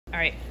All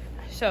right,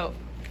 so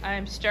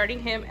I'm starting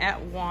him at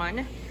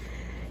 1.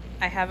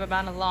 I have him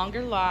on a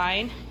longer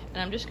line,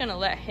 and I'm just gonna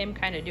let him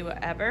kind of do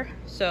whatever.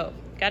 So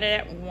got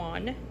it at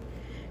 1. I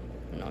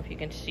don't know if you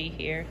can see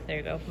here. There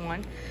you go,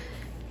 1.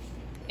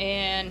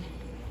 And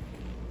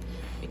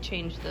let me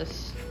change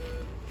this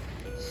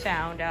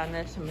sound on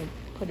this. I'm gonna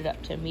put it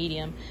up to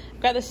medium.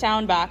 I've got the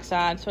sound box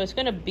on, so it's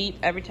gonna beep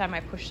every time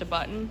I push the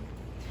button,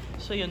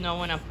 so you'll know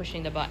when I'm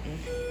pushing the button.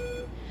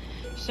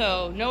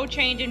 So no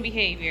change in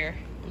behavior.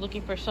 I'm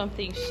looking for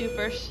something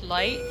super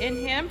slight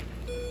in him.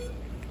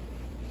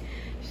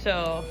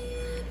 So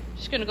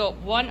just gonna go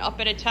 1 up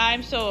at a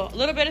time. So a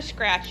little bit of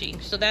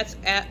scratching. So that's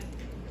at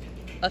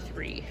a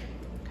 3.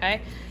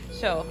 Okay,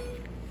 so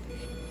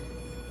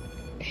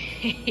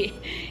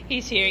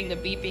he's hearing the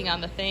beeping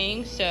on the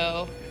thing.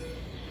 So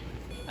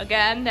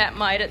again,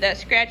 that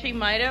scratching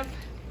might have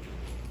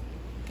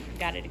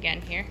got it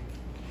again here.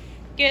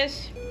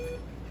 Giz,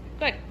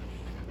 good.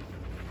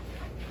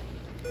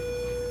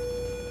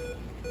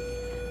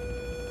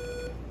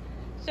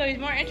 So he's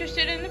more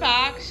interested in the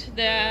box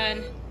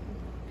than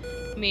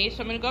me,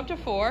 so I'm gonna go up to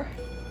 4.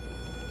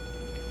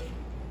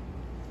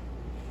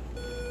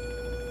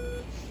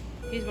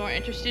 He's more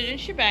interested in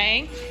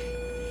shebang.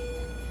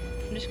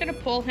 I'm just gonna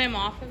pull him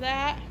off of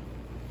that.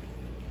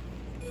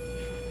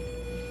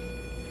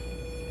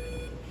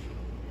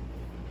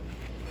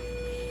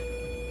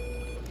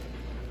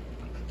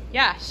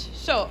 Yes,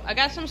 so I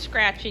got some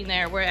scratching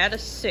there. We're at a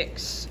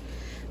 6.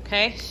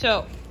 Okay,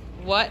 so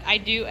what I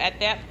do at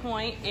that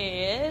point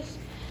is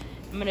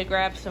I'm gonna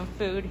grab some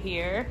food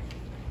here.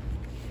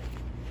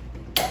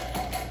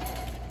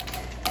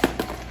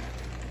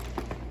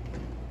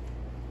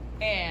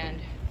 And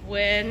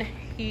when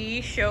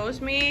he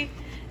shows me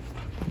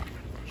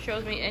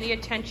any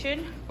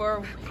attention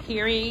for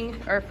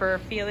hearing or for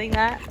feeling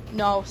that,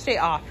 no, stay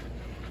off.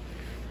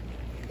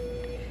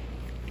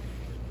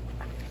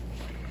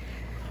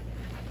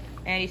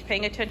 And he's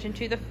paying attention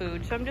to the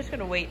food, so I'm just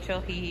gonna wait till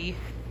he's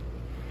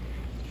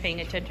paying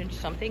attention to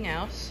something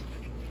else.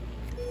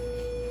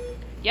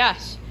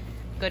 Yes,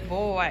 good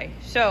boy.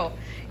 So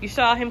you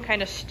saw him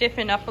kind of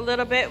stiffen up a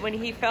little bit when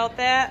he felt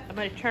that. I'm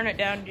gonna turn it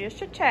down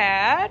just a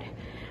tad.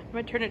 I'm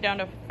gonna turn it down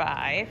to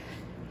 5.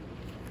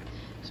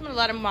 So I'm gonna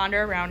let him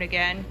wander around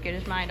again, get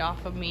his mind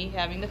off of me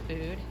having the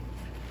food.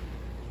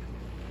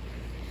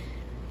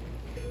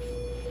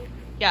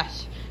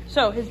 Yes,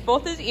 so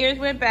both his ears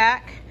went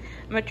back.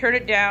 I'm gonna turn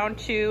it down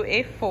to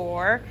a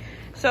 4.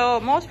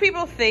 So most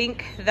people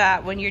think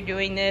that when you're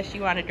doing this,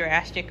 you want a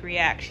drastic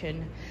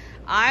reaction.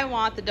 I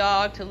want the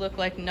dog to look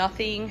like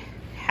nothing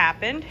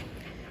happened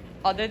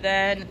other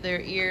than their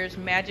ears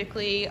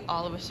magically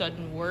all of a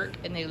sudden work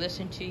and they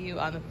listen to you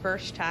on the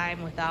first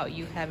time without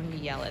you having to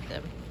yell at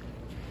them.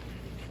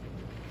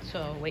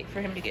 So wait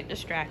for him to get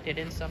distracted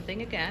in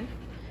something again.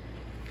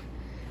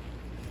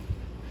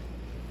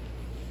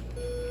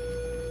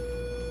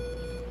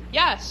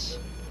 Yes,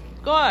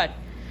 good.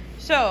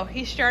 So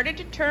he started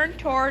to turn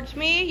towards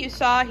me. You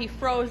saw he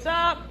froze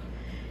up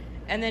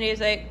and then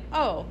he's like,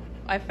 oh,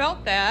 I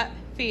felt that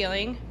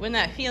feeling. When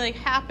that feeling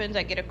happens,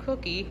 I get a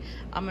cookie.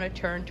 I'm gonna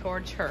turn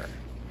towards her.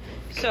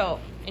 So,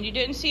 and you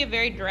didn't see a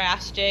very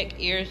drastic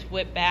ears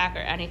whip back or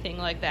anything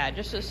like that.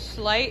 Just a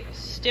slight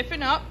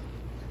stiffen up.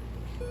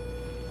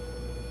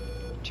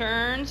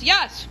 Turns,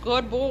 yes,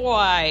 good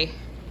boy.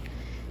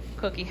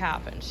 Cookie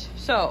happens.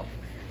 So,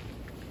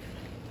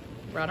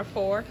 run a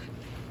 4.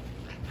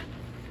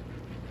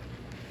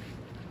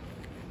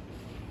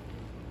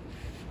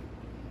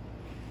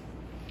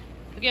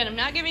 Again, I'm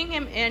not giving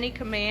him any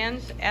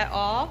commands at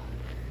all.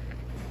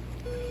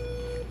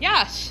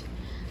 Yes,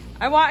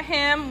 I want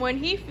him, when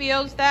he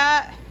feels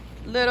that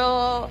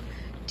little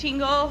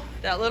tingle,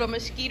 that little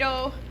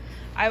mosquito,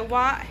 I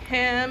want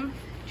him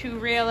to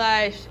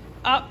realize,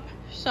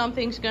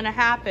 something's gonna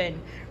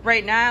happen.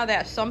 Right now,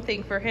 that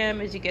something for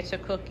him is he gets a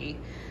cookie.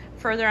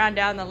 Further on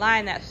down the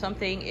line, that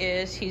something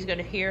is he's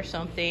gonna hear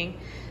something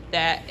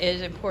that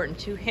is important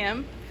to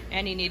him.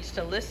 And he needs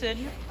to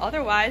listen.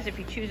 Otherwise, if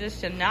he chooses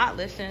to not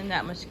listen,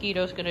 that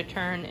mosquito's gonna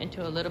turn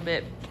into a little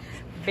bit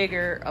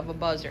bigger of a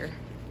buzzer.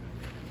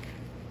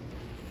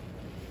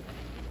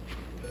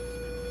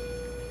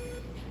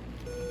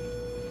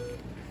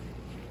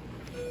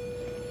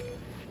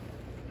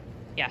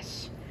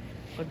 Yes,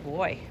 good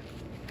boy.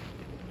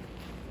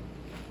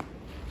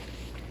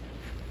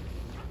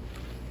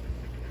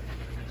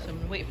 So I'm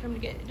gonna wait for him to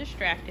get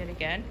distracted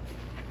again.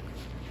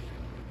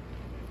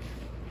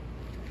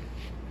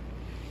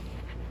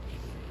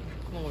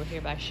 Come over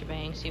here by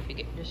shebang, see if we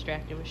get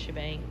distracted with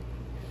shebang.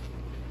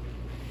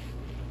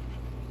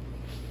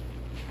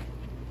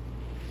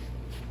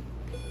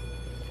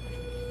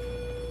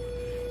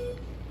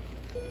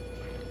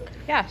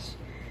 Yes,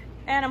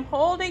 and I'm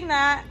holding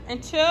that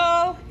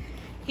until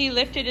he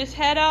lifted his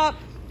head up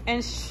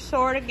and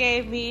sort of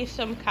gave me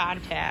some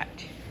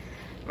contact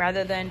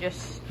rather than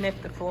just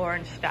sniff the floor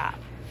and stop.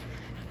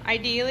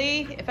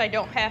 Ideally, if I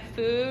don't have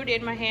food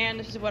in my hand,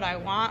 this is what I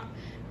want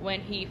when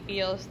he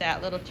feels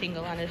that little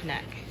tingle on his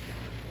neck.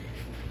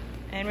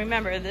 And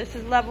remember, this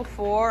is level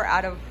 4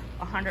 out of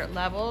 100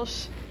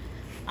 levels.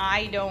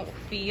 I don't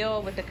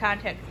feel, with the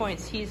contact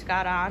points he's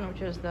got on,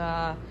 which is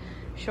the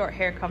short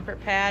hair comfort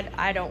pad,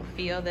 I don't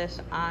feel this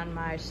on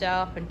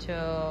myself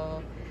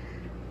until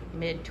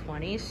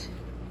mid-20s.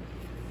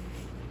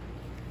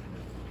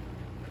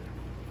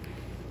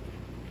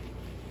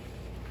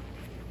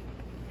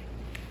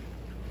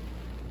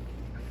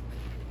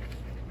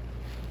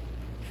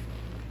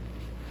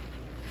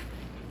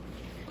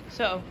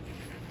 So,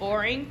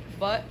 boring,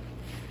 but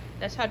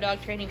that's how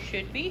dog training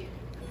should be.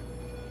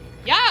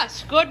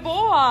 Yes, good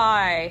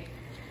boy.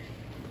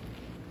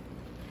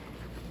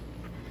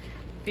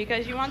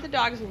 Because you want the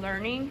dogs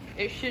learning.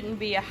 It shouldn't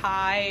be a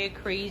high,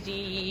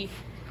 crazy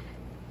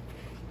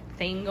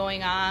thing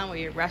going on where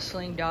you're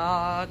wrestling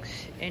dogs,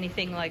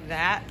 anything like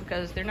that,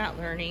 because they're not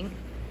learning.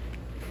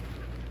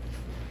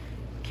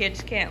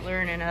 Kids can't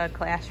learn in a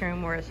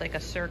classroom where it's like a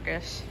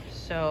circus.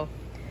 So,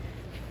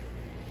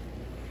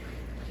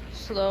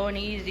 slow and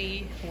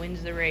easy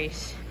wins the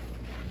race.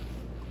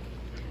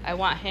 I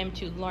want him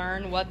to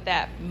learn what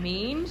that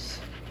means.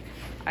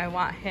 I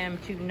want him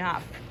to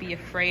not be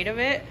afraid of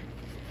it.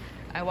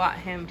 I want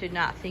him to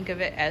not think of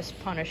it as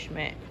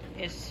punishment.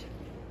 It's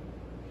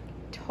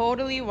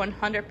totally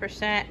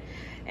 100%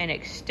 an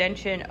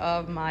extension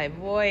of my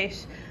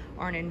voice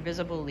or an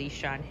invisible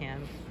leash on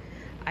him.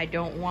 I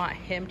don't want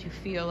him to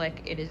feel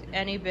like it is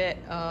any bit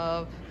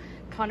of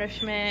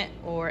punishment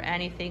or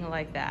anything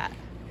like that.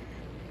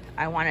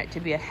 I want it to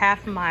be a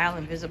half-mile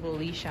invisible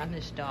leash on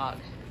this dog.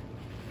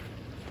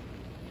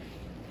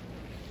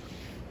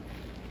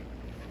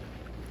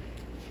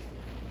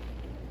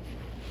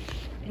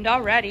 And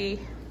already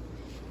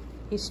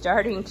he's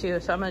starting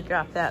to, so I'm gonna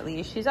drop that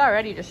leash. He's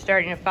already just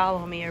starting to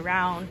follow me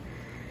around.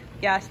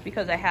 Yes,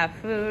 because I have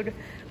food,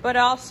 but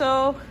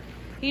also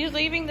he's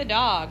leaving the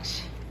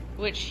dogs,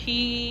 which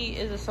he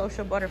is a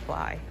social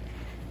butterfly.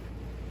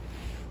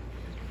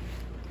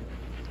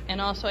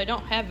 And also I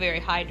don't have very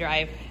high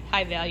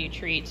value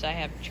treats. I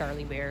have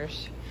Charlie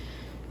Bears.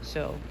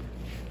 So,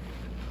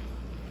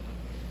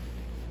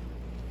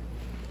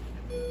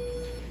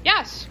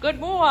 yes, good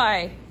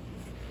boy.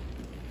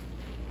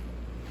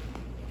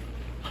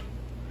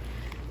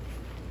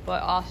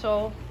 But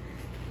also,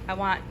 I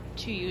want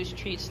to use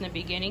treats in the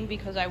beginning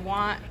because I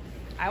want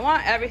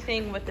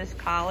everything with this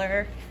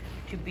collar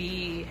to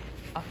be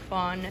a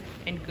fun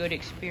and good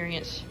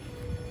experience.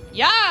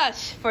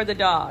 Yes, for the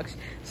dogs.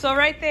 So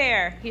right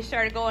there, he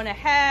started going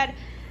ahead.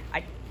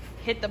 I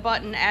hit the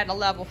button at a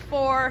level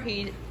 4.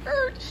 He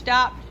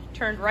stopped,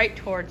 turned right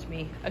towards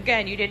me.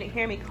 Again, you didn't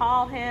hear me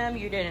call him.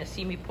 You didn't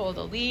see me pull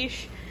the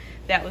leash.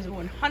 That was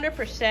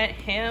 100%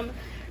 him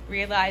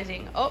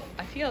realizing, oh,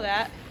 I feel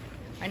that.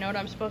 I know what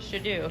I'm supposed to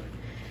do.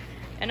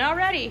 And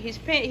already he's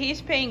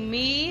paying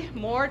me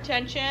more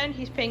attention.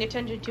 He's paying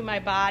attention to my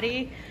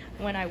body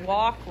when I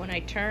walk, when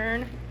I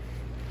turn.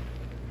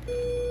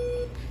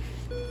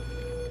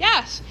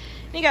 Yes,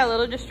 he got a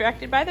little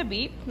distracted by the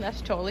beep.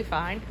 That's totally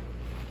fine.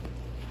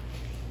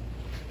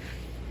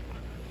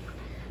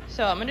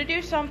 So I'm gonna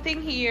do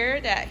something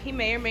here that he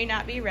may or may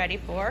not be ready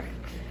for.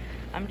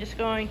 I'm just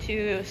going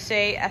to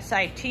say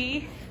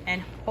SIT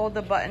and hold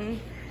the button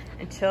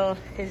until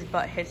his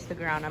butt hits the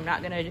ground. I'm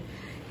not gonna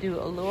do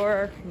a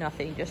lure,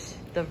 nothing, just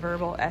the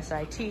verbal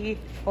SIT,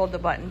 hold the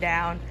button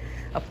down,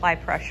 apply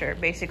pressure.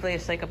 Basically,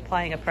 it's like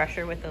applying a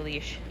pressure with a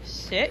leash.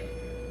 Sit,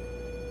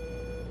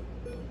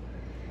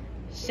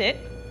 sit.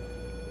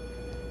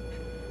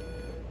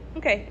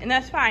 Okay, and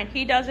that's fine.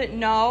 He doesn't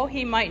know,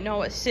 he might know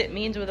what sit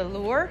means with a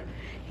lure.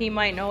 He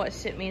might know what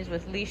sit means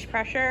with leash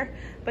pressure,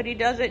 but he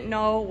doesn't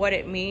know what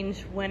it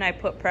means when I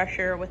put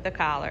pressure with the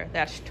collar.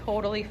 That's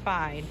totally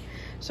fine.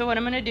 So what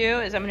I'm gonna do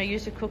is I'm gonna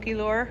use the cookie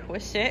lure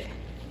with sit,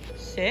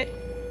 sit,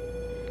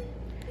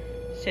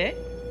 sit.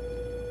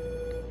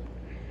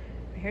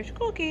 Here's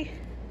Cookie.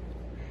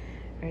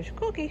 Here's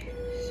Cookie.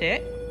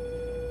 Sit.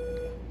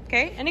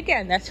 Okay, and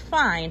again, that's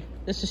fine.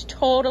 This is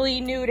totally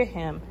new to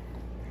him.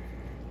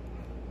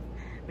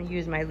 I'm gonna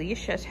use my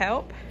leash as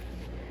help.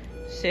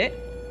 Sit.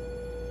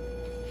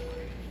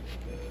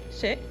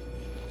 Sit.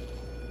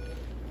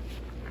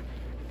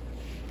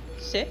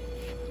 Sit.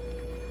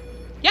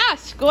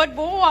 Yes, good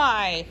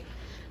boy.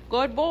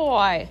 Good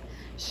boy.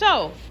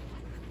 So,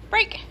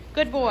 break.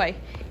 Good boy.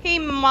 He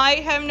might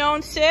have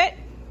known sit.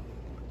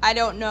 I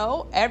don't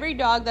know. Every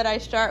dog that I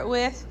start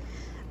with,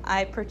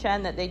 I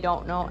pretend that they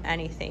don't know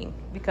anything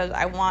because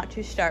I want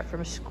to start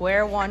from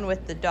square one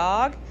with the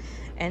dog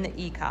and the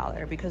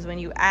e-collar, because when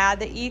you add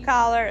the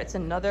e-collar, it's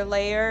another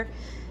layer.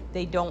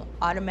 They don't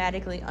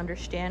automatically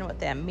understand what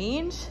that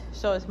means.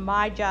 So it's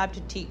my job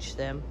to teach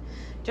them.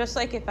 Just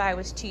like if I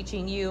was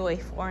teaching you a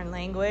foreign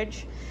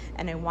language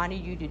and I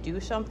wanted you to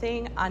do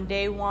something, on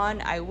day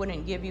one, I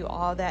wouldn't give you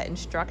all that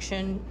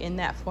instruction in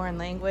that foreign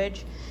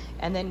language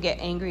and then get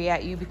angry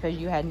at you because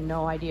you had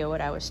no idea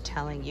what I was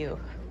telling you,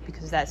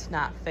 because that's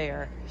not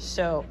fair.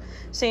 So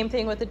same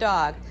thing with the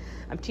dog.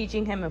 I'm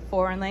teaching him a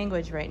foreign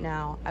language right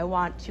now. I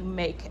want to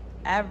make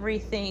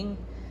everything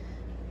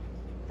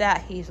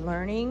that he's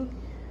learning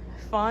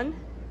fun.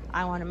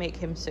 I want to make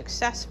him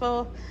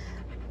successful,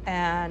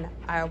 and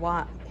I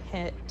want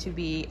it to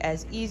be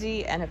as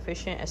easy and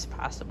efficient as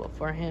possible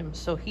for him,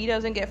 so he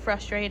doesn't get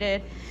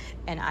frustrated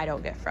and I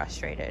don't get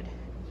frustrated,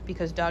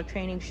 because dog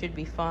training should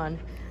be fun.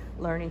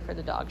 Learning for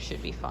the dog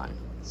should be fun.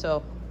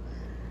 So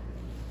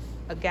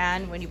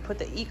again, when you put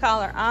the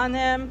e-collar on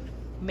them,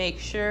 make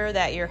sure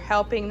that you're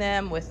helping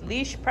them with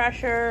leash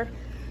pressure,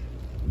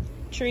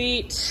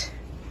 treats,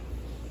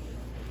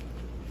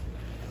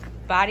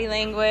 body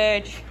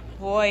language,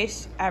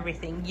 voice,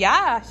 everything.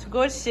 Yes,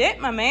 good sit,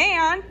 my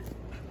man.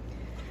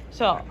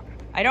 So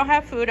I don't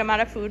have food. I'm out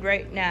of food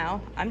right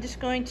now. I'm just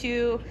going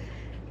to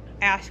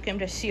ask him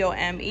to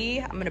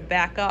COME. I'm going to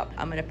back up.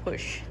 I'm going to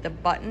push the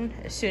button.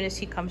 As soon as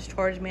he comes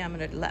towards me, I'm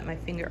going to let my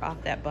finger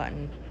off that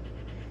button.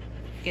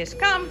 Giz,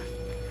 come.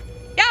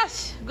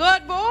 Yes,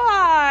 good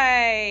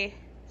boy.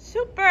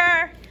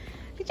 Super.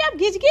 Good job,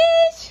 Giz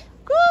Giz.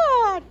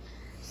 Good.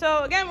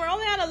 So again, we're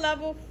only on a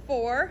level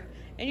 4.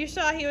 And you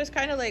saw he was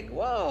kind of like,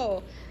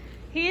 whoa.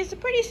 He is a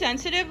pretty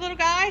sensitive little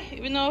guy,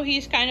 even though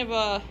he's kind of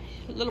a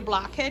little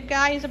blockhead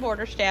guy. He's a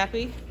border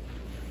staffy.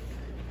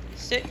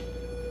 Sit.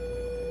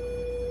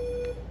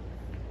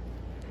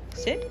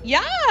 Sit.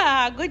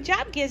 Yeah, good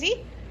job,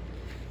 Gizzy.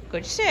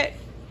 Good sit.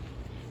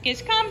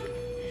 Giz, come.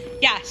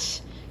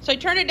 Yes. So I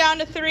turned it down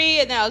to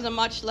 3, and that was a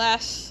much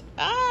less.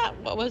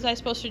 What was I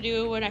supposed to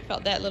do when I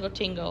felt that little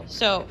tingle?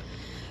 So,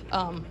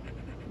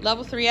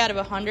 level 3 out of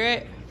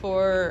 100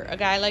 for a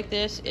guy like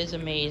this is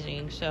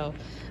amazing. So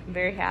I'm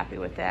very happy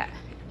with that.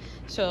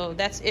 So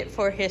that's it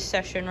for his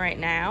session right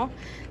now.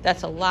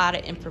 That's a lot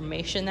of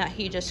information that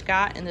he just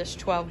got in this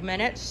 12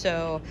 minutes.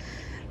 So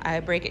I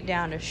break it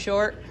down to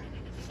short,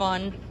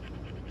 fun,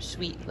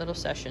 sweet little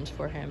sessions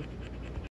for him.